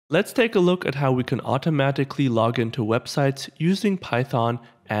Let's take a look at how we can automatically log into websites using Python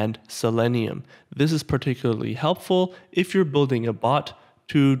and Selenium. This is particularly helpful if you're building a bot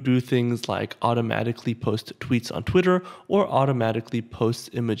to do things like automatically post tweets on Twitter or automatically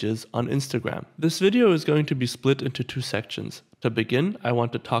post images on Instagram. This video is going to be split into two sections. To begin, I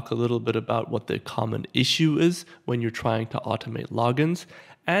want to talk a little bit about what the common issue is when you're trying to automate logins.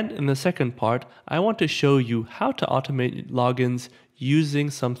 And in the second part, I want to show you how to automate logins using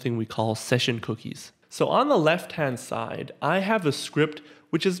something we call session cookies. So on the left-hand side, I have a script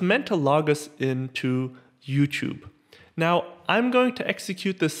which is meant to log us into YouTube. Now, I'm going to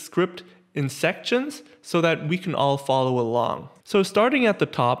execute this script in sections so that we can all follow along. So starting at the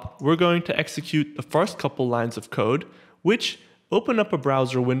top, we're going to execute the first couple lines of code, which open up a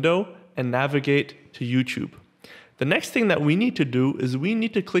browser window and navigate to YouTube. The next thing that we need to do is we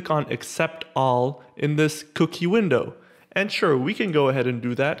need to click on Accept All in this cookie window. And sure, we can go ahead and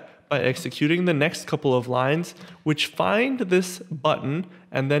do that by executing the next couple of lines, which find this button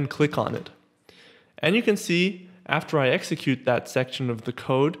and then click on it. And you can see, after I execute that section of the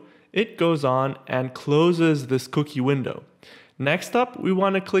code, it goes on and closes this cookie window. Next up, we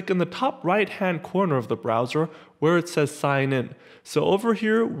want to click in the top right-hand corner of the browser where it says Sign In. So over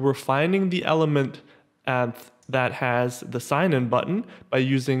here, we're finding the element that has the Sign In button by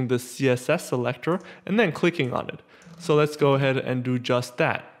using the CSS selector and then clicking on it. So let's go ahead and do just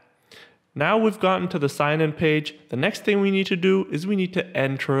that. Now we've gotten to the sign-in page. The next thing we need to do is we need to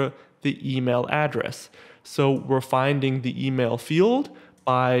enter the email address. So we're finding the email field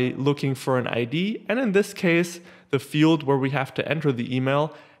by looking for an ID. And in this case, the field where we have to enter the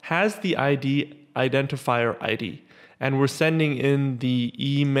email has the identifier ID. And we're sending in the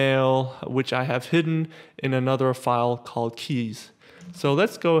email, which I have hidden in another file called keys. So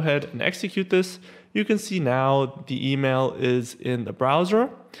let's go ahead and execute this. You can see now the email is in the browser.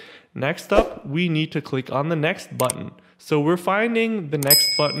 Next up, we need to click on the next button. So we're finding the next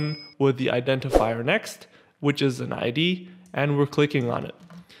button with the identifier next, which is an ID, and we're clicking on it.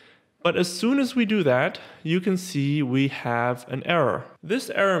 But as soon as we do that, you can see we have an error. This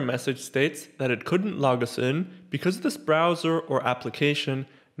error message states that it couldn't log us in because this browser or application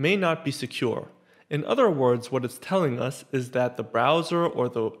may not be secure. In other words, what it's telling us is that the browser or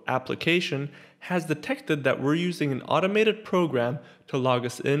the application has detected that we're using an automated program to log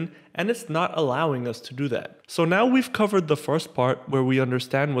us in, and it's not allowing us to do that. So now we've covered the first part where we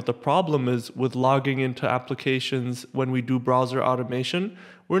understand what the problem is with logging into applications when we do browser automation.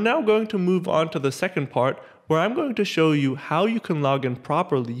 We're now going to move on to the second part where I'm going to show you how you can log in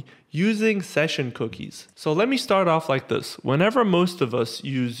properly using session cookies. So let me start off like this. Whenever most of us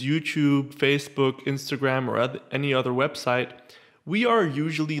use YouTube, Facebook, Instagram, or any other website, we are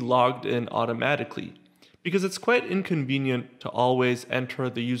usually logged in automatically because it's quite inconvenient to always enter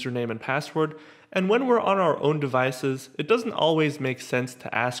the username and password. And when we're on our own devices, it doesn't always make sense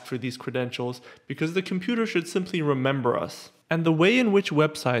to ask for these credentials because the computer should simply remember us. And the way in which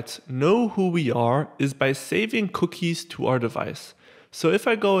websites know who we are is by saving cookies to our device. So if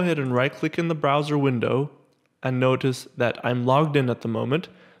I go ahead and right-click in the browser window and notice that I'm logged in at the moment,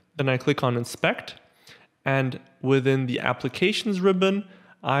 then I click on Inspect, and within the Applications ribbon,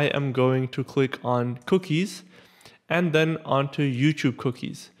 I am going to click on Cookies and then onto YouTube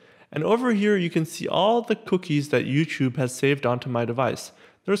Cookies. And over here, you can see all the cookies that YouTube has saved onto my device.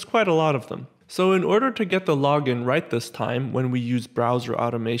 There's quite a lot of them. So in order to get the login right this time when we use browser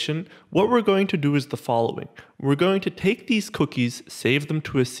automation, what we're going to do is the following. We're going to take these cookies, save them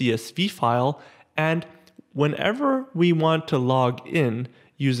to a CSV file, and whenever we want to log in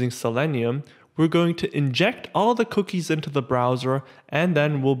using Selenium, we're going to inject all the cookies into the browser, and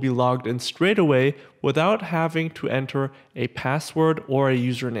then we'll be logged in straight away without having to enter a password or a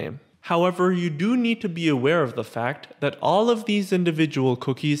username. However, you do need to be aware of the fact that all of these individual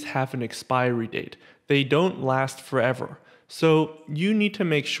cookies have an expiry date. They don't last forever. So you need to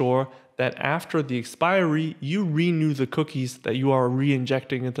make sure that after the expiry, you renew the cookies that you are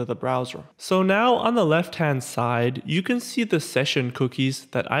re-injecting into the browser. So now on the left-hand side, you can see the session cookies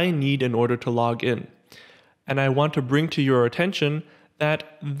that I need in order to log in. And I want to bring to your attention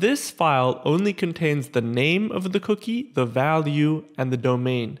that this file only contains the name of the cookie, the value, and the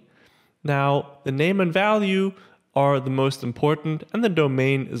domain. Now, the name and value are the most important, and the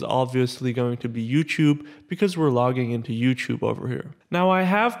domain is obviously going to be YouTube because we're logging into YouTube over here. Now I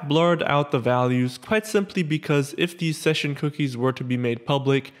have blurred out the values quite simply because if these session cookies were to be made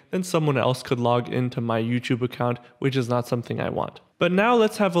public, then someone else could log into my YouTube account, which is not something I want. But now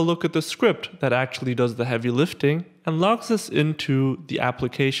let's have a look at the script that actually does the heavy lifting and logs us into the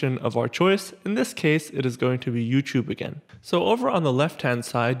application of our choice. In this case, it is going to be YouTube again. So over on the left-hand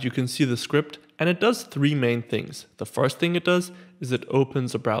side, you can see the script, and it does three main things. The first thing it does is it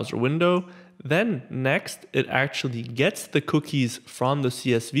opens a browser window. Then next, it actually gets the cookies from the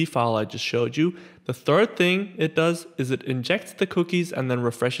CSV file I just showed you. The third thing it does is it injects the cookies and then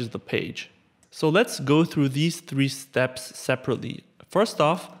refreshes the page. So let's go through these three steps separately. First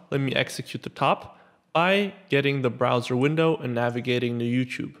off, let me execute the top by getting the browser window and navigating to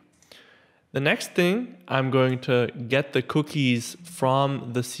YouTube. The next thing, I'm going to get the cookies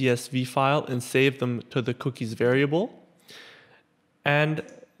from the CSV file and save them to the cookies variable. And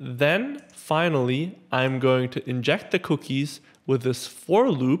then finally, I'm going to inject the cookies with this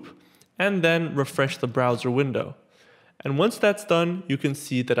for loop and then refresh the browser window. And once that's done, you can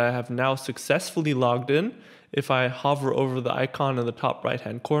see that I have now successfully logged in. If I hover over the icon in the top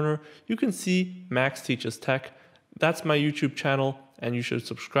right-hand corner, you can see Max Teaches Tech. That's my YouTube channel, and you should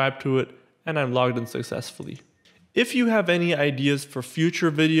subscribe to it. And I'm logged in successfully. If you have any ideas for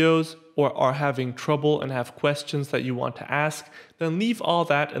future videos or are having trouble and have questions that you want to ask, then leave all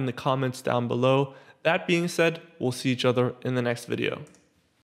that in the comments down below. That being said, we'll see each other in the next video.